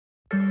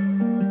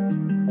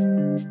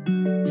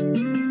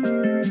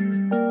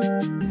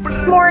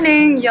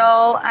Morning,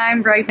 y'all.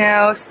 I'm right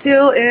now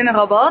still in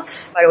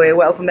Rabat. By the way,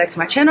 welcome back to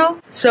my channel.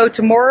 So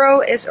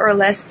tomorrow is our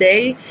last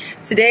day.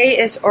 Today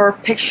is our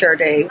picture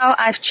day. Now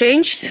I've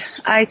changed.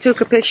 I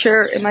took a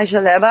picture in my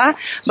jalaba.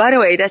 By the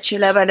way, that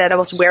jalaba that I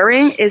was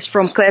wearing is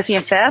from Classy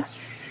and Fab.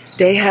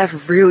 They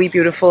have really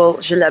beautiful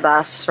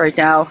jalabas right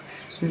now.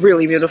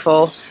 Really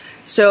beautiful.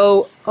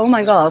 So, oh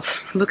my god,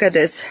 look at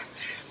this.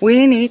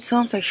 We need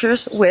some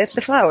pictures with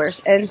the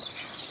flowers. And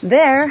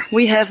there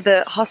we have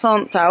the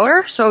Hassan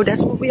Tower, so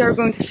that's what we are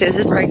going to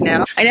visit right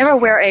now. I never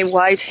wear a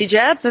white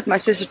hijab, but my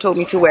sister told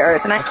me to wear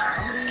it and I'm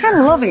kind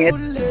of loving it.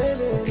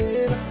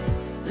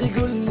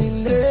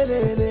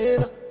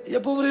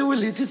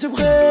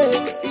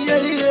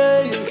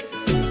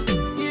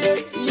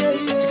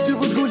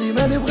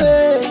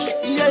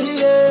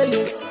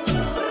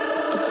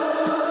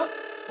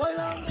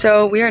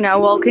 So we are now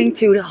walking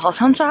to the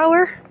Hassan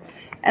Tower,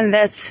 and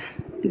that's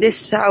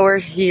this tower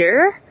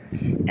here.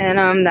 And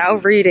I'm now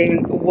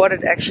reading what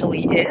it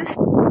actually is.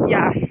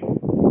 Yeah.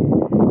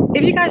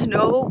 If you guys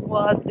know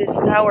what this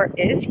tower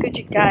is, could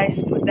you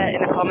guys put that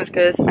in the comments?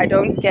 Because I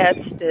don't get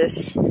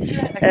this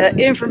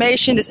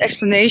information, this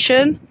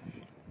explanation.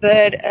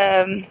 But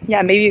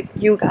yeah, maybe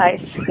you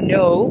guys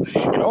know.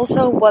 And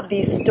also what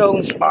these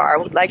stones are. I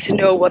would like to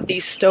know what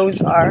these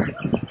stones are.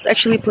 I was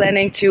actually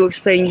planning to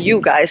explain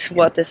you guys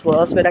what this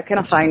was, but I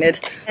cannot find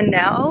it. And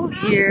now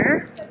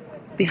here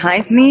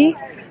behind me,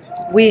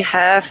 we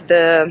have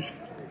the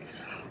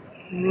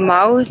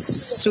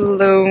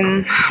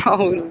mausoleum,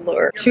 oh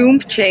lord, tomb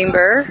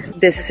chamber.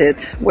 This is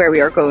it, where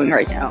we are going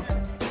right now.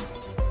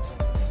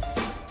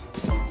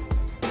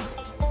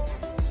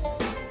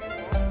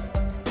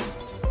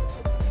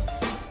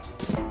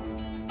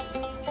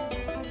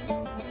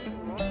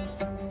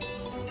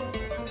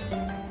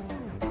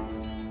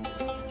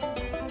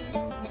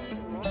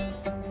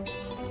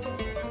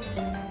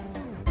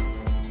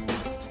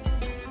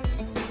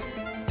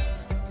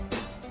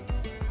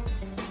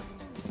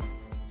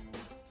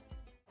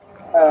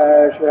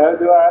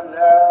 أشهد أن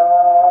لا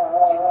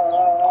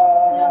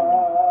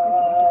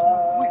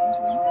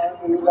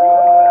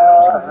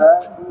إله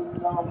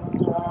إلا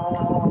الله.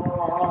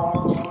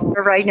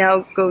 We're right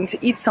now going to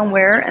eat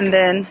somewhere and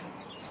then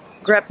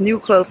grab new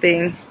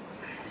clothing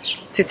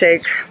to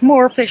take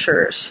more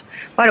pictures.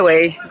 By the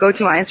way, go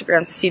to my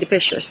Instagram to see the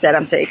pictures that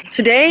I'm taking.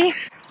 Today,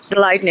 the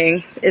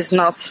lightning is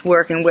not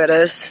working with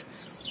us.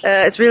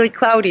 It's really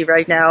cloudy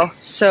right now,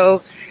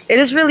 so it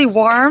is really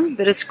warm,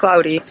 but it's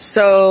cloudy.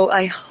 So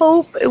I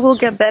hope it will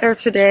get better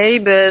today,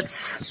 but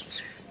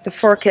the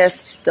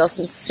forecast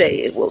doesn't say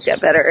it will get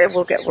better. It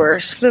will get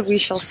worse, but we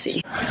shall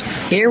see.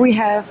 Here we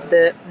have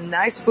the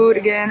nice food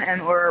again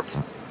and our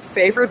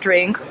favorite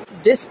drink.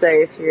 This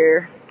place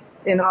here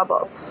in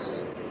Rabat.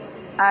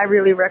 I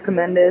really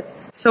recommend it.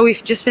 So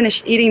we've just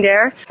finished eating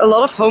there. A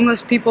lot of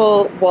homeless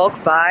people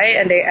walk by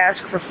and they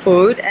ask for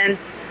food. And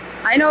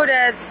I know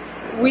that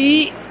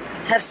we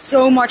have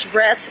so much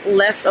bread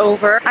left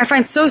over. I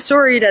find so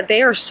sorry that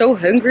they are so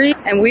hungry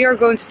and we are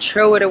going to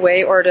throw it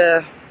away, or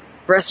the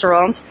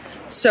restaurant.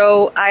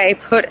 So I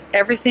put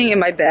everything in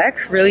my bag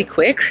really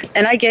quick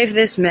and I gave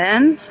this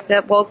man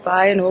that walked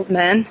by, an old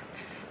man,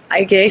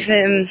 I gave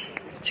him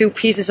 2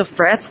 pieces of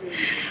bread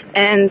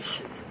and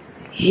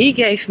he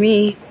gave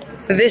me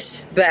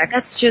this bag.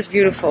 That's just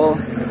beautiful.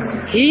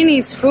 He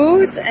needs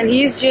food and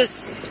he's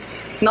just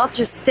not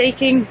just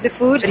taking the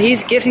food, but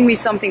he's giving me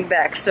something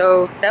back.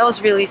 So that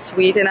was really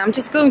sweet, and I'm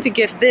just going to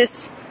give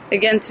this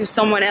again to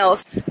someone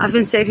else. I've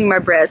been saving my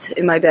bread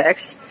in my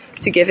bags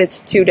to give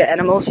it to the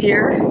animals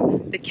here,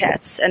 the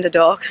cats and the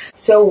dogs.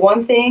 So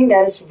one thing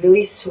that is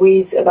really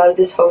sweet about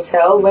this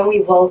hotel, when we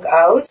walk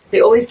out, they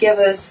always give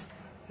us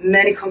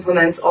many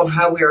compliments on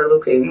how we are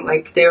looking.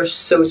 Like, they are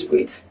so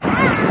sweet.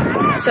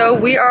 So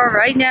we are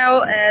right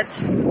now at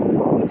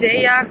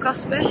Udeya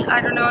Kasbeh. I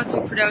don't know how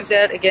to pronounce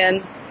that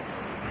again.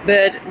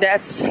 But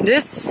that's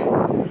this,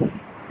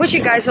 which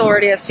you guys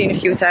already have seen a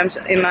few times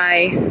in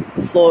my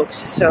vlogs.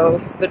 So,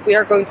 but we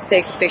are going to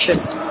take the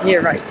pictures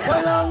here right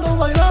now.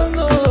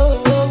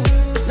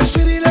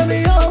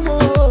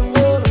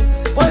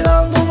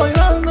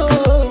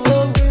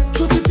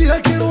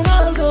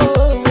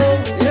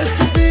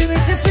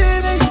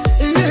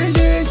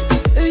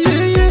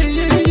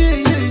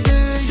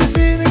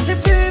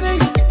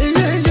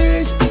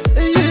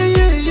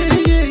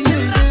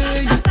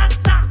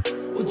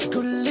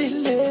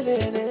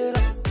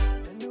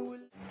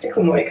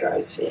 Hoe mooi ik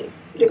eruit zie.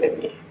 Look at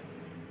me.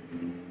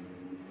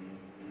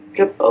 Ik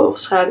heb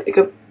oogschade. Ik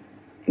heb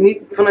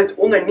niet vanuit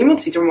onder.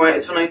 Niemand ziet er mooi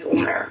uit vanuit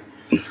onder.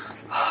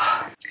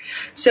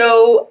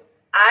 So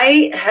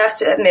I have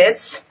to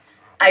admit,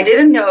 I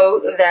didn't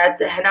know that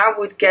the henna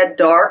would get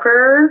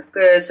darker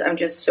because I'm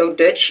just so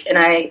Dutch and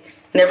I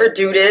never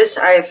do this.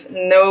 I have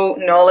no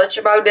knowledge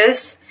about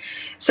this.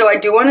 So I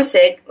do want to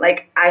say,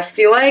 like, I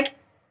feel like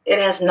it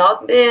has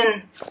not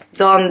been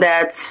done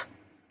that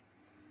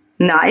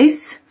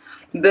nice.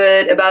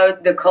 But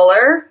about the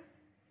color,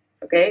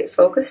 Okay,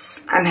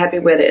 focus. I'm happy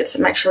with it.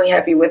 I'm actually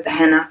happy with the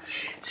henna.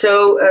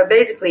 So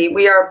basically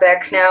we are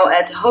back now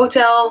at the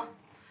hotel.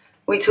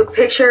 We took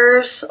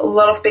pictures, a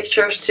lot of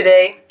pictures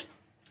today.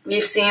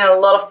 We've seen a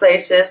lot of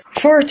places.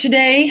 For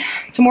today,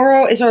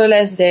 tomorrow is our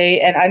last day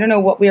and I don't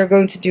know what we are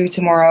going to do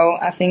tomorrow.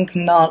 I think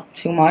not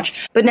too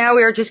much. But now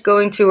we are just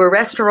going to a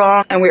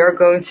restaurant and we are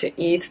going to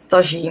eat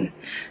tagine.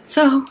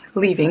 So,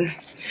 leaving.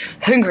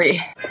 Hungry.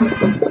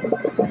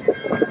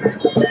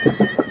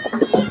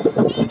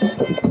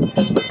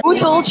 Who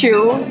told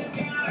you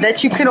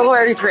that you can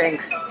already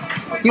drink?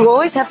 You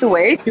always have to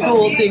wait. People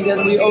will think that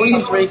we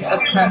only drink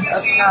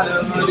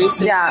avocado.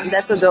 Yeah,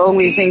 that's the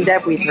only thing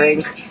that we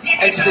drink.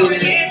 Actually,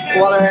 it's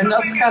water and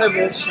avocado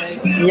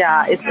milkshake.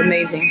 Yeah, it's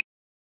amazing.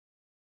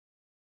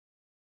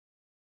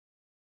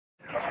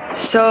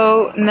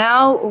 So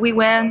now we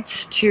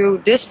went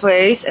to this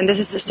place, and this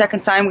is the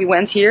second time we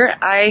went here.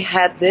 I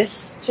had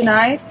this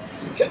tonight.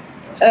 Okay.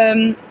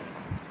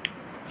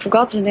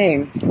 Forgot the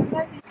name.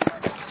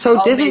 So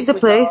this is the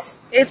place.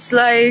 It's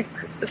like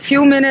a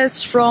few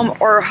minutes from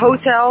our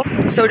hotel.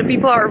 So the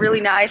people are really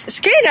nice.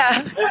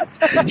 Skena!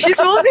 She's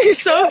walking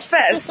so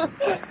fast.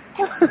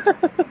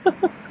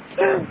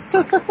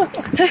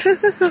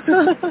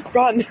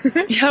 Run.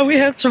 Yeah, we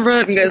have to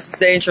run because it's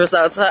dangerous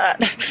outside.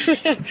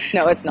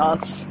 No, it's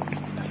not.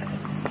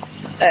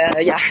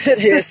 Yeah,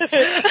 it is.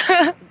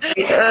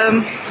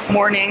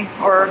 Morning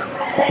or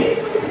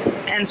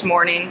ends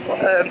morning,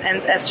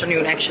 ends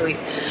afternoon actually.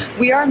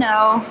 We are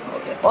now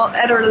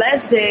at our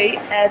last day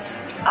at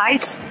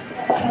Ait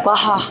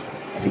Baha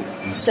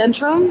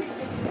Centrum.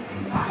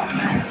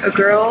 A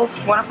girl,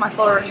 one of my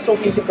followers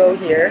told me to go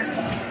here.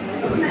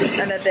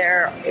 And that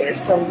there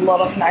is a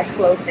lot of nice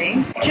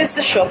clothing. Just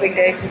a shopping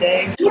day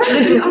today.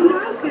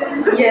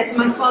 Yes,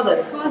 my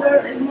father.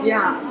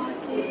 Yeah.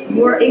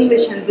 More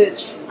English and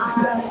Dutch.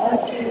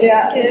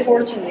 Yeah,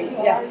 unfortunately.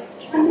 Yeah.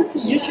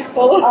 You should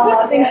follow.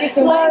 Thank you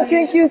so much.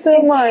 Thank you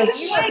so much.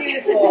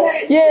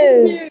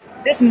 Yes.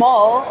 This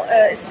mall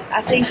is,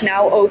 I think,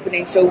 now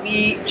opening, so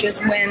we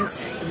just went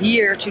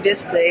here to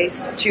this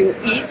place to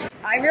eat.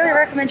 I really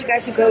recommend you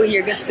guys to go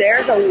here because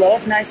there's a lot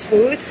of nice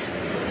food,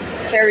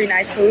 very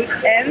nice food,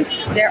 and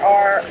there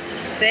are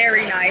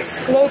very nice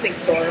clothing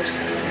stores.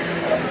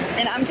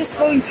 And I'm just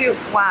going to,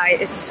 why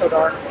is it so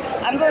dark?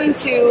 I'm going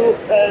to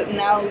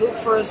now look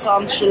for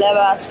some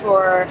shalabas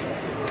for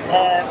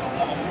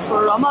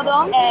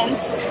Ramadan, and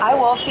I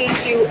walked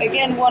into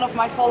again one of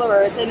my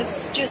followers, and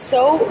it's just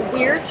so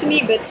weird to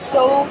me but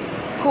so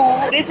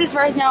cool. This is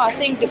right now I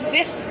think the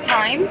 5th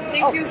time.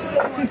 Thank you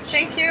so much.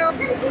 Thank you.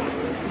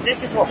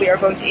 This is what we are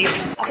going to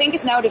eat. I think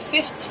it's now the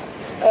 5th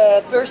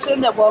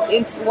person that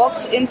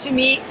walked into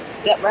me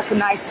that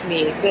recognized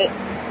me, but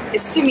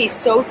it's to me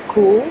so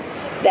cool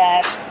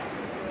that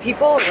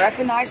people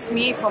recognize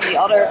me from the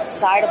other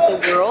side of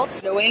the world.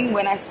 Knowing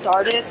when I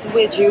started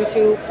with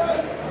YouTube,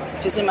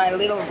 just in my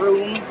little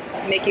room,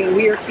 making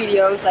weird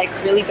videos, like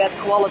really bad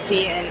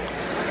quality, and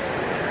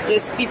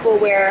just people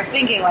were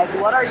thinking like,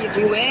 what are you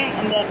doing?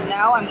 And then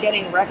now I'm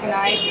getting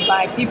recognized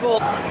by people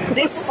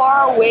this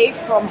far away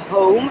from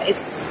home.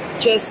 It's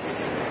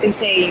just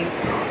insane.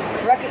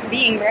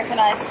 Being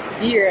recognized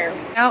here.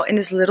 Now in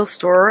this little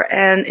store,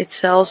 and it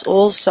sells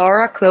all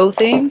Zara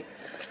clothing.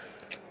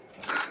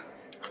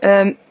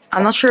 I'm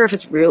not sure if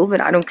it's real, but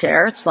I don't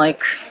care. It's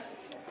like,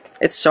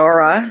 it's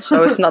Zara,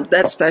 so it's not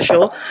that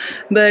special.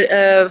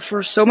 But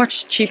for so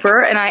much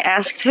cheaper, and I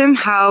asked him,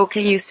 how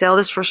can you sell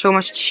this for so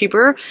much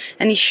cheaper?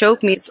 And he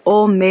showed me it's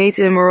all made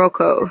in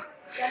Morocco.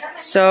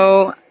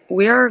 So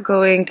we are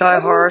going die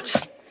hard,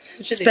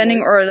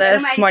 spending our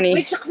last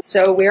money.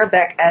 So we're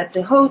back at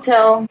the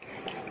hotel.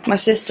 My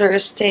sister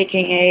is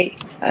taking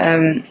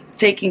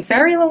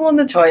very long on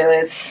the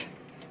toilet.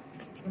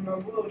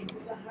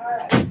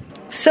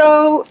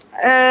 So,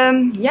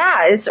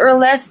 yeah, it's our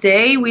last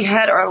day. We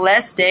had our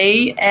last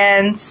day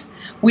and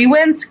we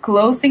went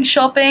clothing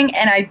shopping,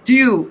 and I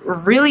do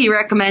really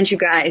recommend you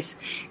guys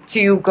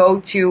to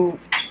go to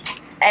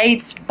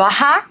Ait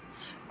Baha.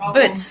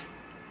 But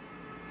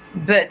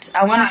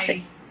I want to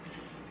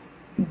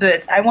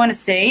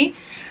say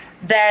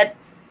that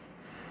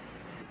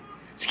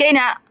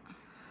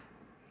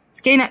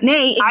Skena,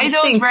 nee, I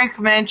don't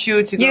recommend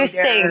you to go there. You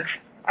stink.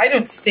 I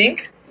don't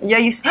stink. Yeah,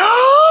 you.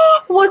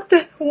 What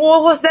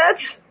was that?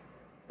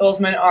 It was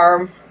mijn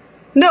arm.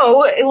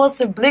 No, it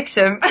was a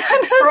bliksem.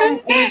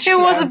 It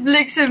was a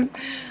bliksem.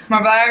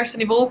 Maar waar zijn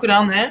die wolken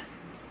dan, hè?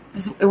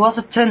 It was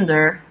a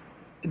thunder.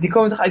 Die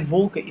komen toch uit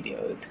wolken,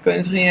 idioot? Kun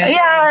je toch niet...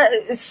 Ja,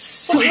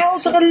 zo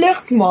heldere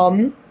lucht,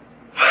 man.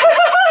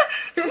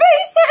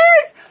 Wees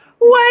serieus.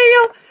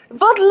 Wow,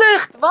 wat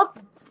lucht.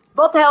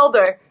 Wat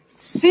helder.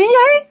 Zie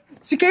jij?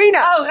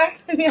 Skena. Oh,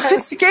 recht. Ja.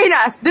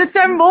 Skena, dit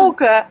zijn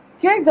wolken.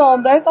 Kijk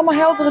dan, daar is allemaal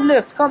heldere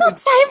lucht. Kan dat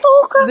zijn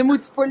wolken. Er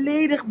moet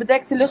volledig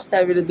bedekte lucht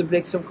zijn, willen de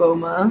bliksem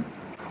komen.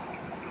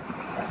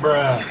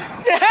 Bruh.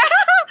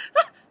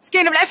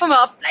 Skena, blijf van me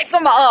af. Blijf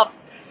van me af.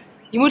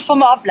 Je moet van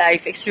me af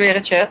blijven, ik zweer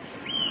het je.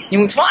 Je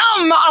moet van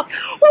me af.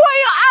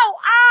 Auw,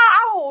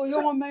 auw.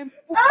 Jongen, mijn...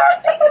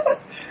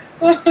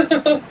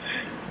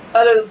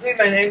 Hallo, dat is niet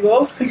mijn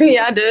engel.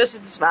 Ja, dus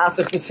het is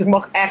wazig, dus ik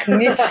mag echt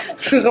niet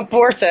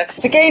rapporten.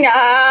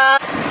 Sakina!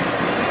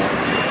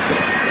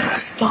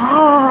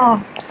 Stop!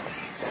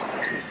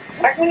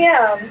 Maak me niet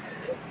aan.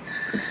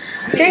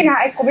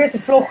 Sakina, ik probeer te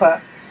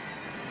vloggen.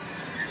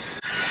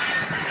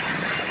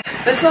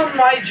 It's not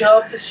my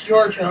job, it's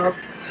your job.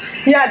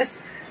 Ja, dus...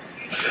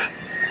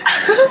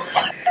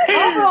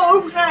 Allemaal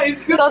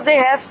overheid. Because they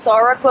have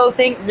Zara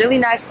clothing, really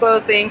nice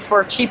clothing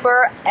for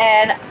cheaper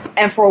and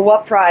for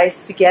what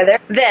price together.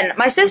 Then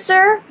my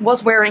sister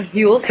was wearing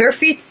heels. Her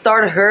feet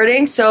started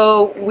hurting,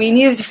 so we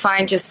needed to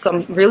find just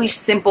some really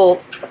simple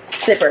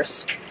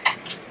slippers.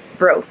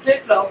 Bro.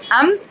 Flipflops.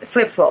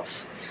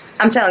 Flip-flops.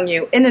 I'm telling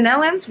you, in the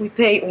Netherlands we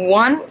pay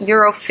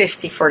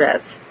 €1.50 for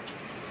that.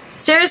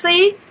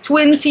 Seriously,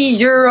 20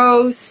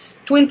 euros,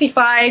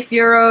 25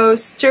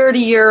 euros, 30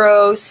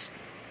 euros.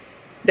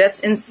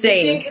 That's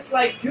insane. I think it's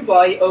like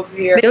Dubai over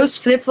here. Those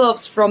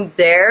flip-flops from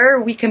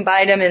there, we can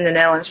buy them in the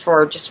Netherlands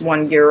for just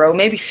 €1,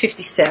 maybe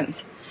 50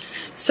 cents.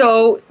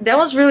 So that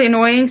was really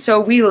annoying.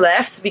 So we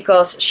left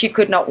because she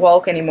could not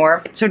walk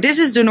anymore. So this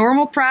is the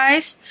normal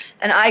price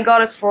and I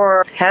got it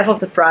for half of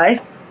the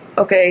price.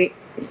 Okay,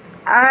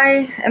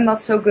 I am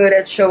not so good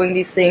at showing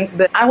these things,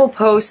 but I will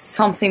post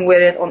something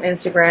with it on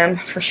Instagram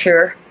for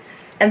sure.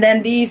 And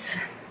then these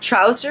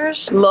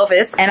trousers, love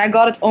it, and I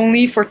got it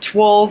only for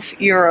 12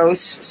 euros,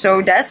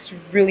 so that's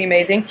really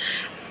amazing.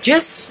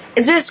 It's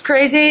just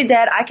crazy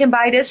that I can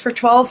buy this for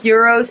 12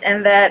 euros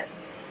and that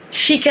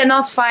she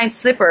cannot find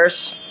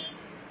slippers.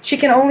 She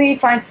can only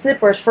find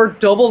slippers for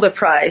double the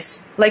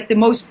price, like the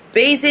most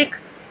basic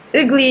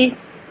ugly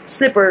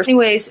slippers.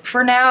 Anyways,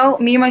 for now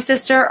me and my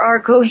sister are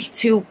going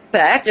to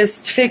pack,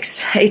 just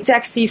fix a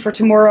taxi for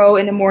tomorrow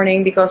in the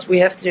morning because we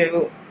have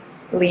to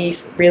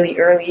leave really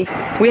early.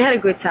 We had a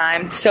good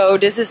time, so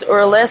this is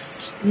our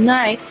last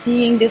night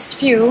seeing this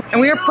view,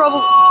 and we are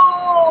probably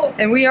no,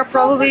 and we are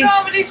probably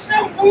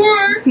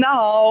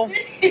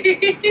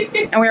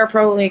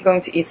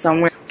going to eat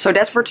somewhere. So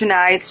that's for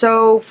tonight.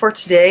 So for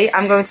today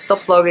I'm going to stop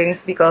vlogging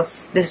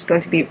because this is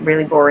going to be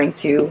really boring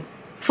to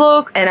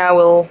vlog, and I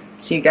will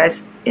see you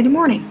guys in the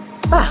morning.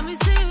 Bye.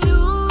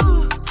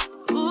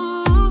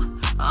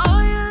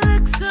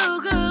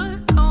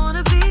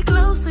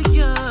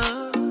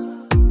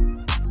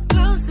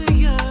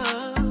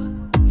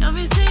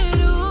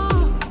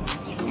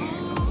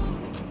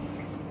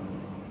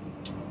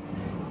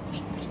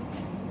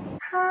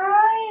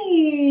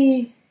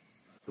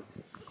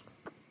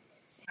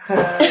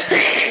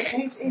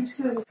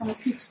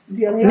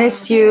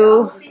 Miss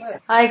you.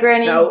 Hi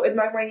Granny. Nou, het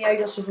maakt mij niet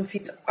uit alsof een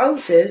fiets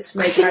oud is,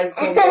 maar ik maak het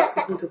dat ik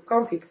het niet op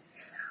kan fietsen.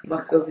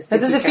 Mag ik ook een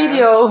stukje Het is een kaas?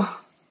 video.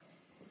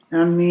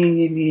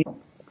 Nee.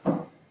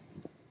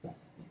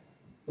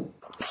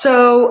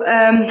 So,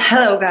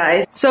 hello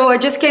guys. So I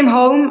just came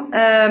home.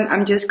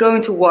 I'm just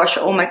going to wash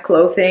all my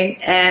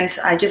clothing and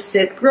I just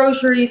did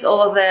groceries,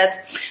 all of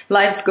that.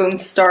 Life's going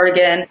to start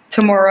again.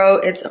 Tomorrow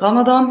it's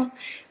Ramadan.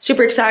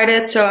 Super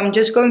excited. So I'm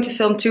just going to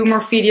film 2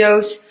 more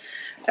videos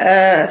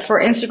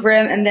for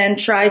Instagram and then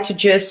try to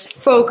just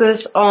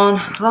focus on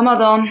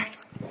Ramadan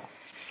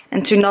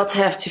and to not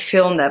have to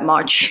film that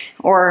much,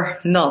 or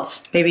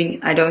not. Maybe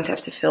I don't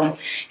have to film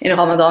in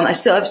Ramadan. I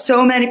still have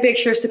so many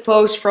pictures to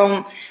post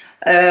from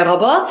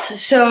Rabat.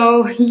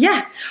 So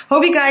yeah,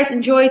 hope you guys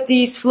enjoyed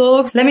these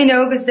vlogs. Let me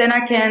know, because then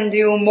I can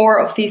do more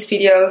of these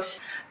videos.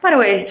 By the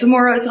way,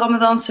 tomorrow is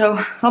Ramadan, so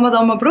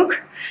Ramadan Mabruk.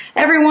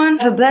 Everyone,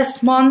 have a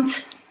blessed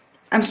month.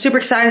 I'm super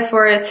excited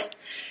for it.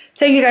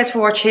 Thank you guys for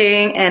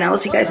watching, and I will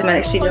see you guys in my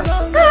next video.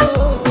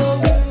 Bye.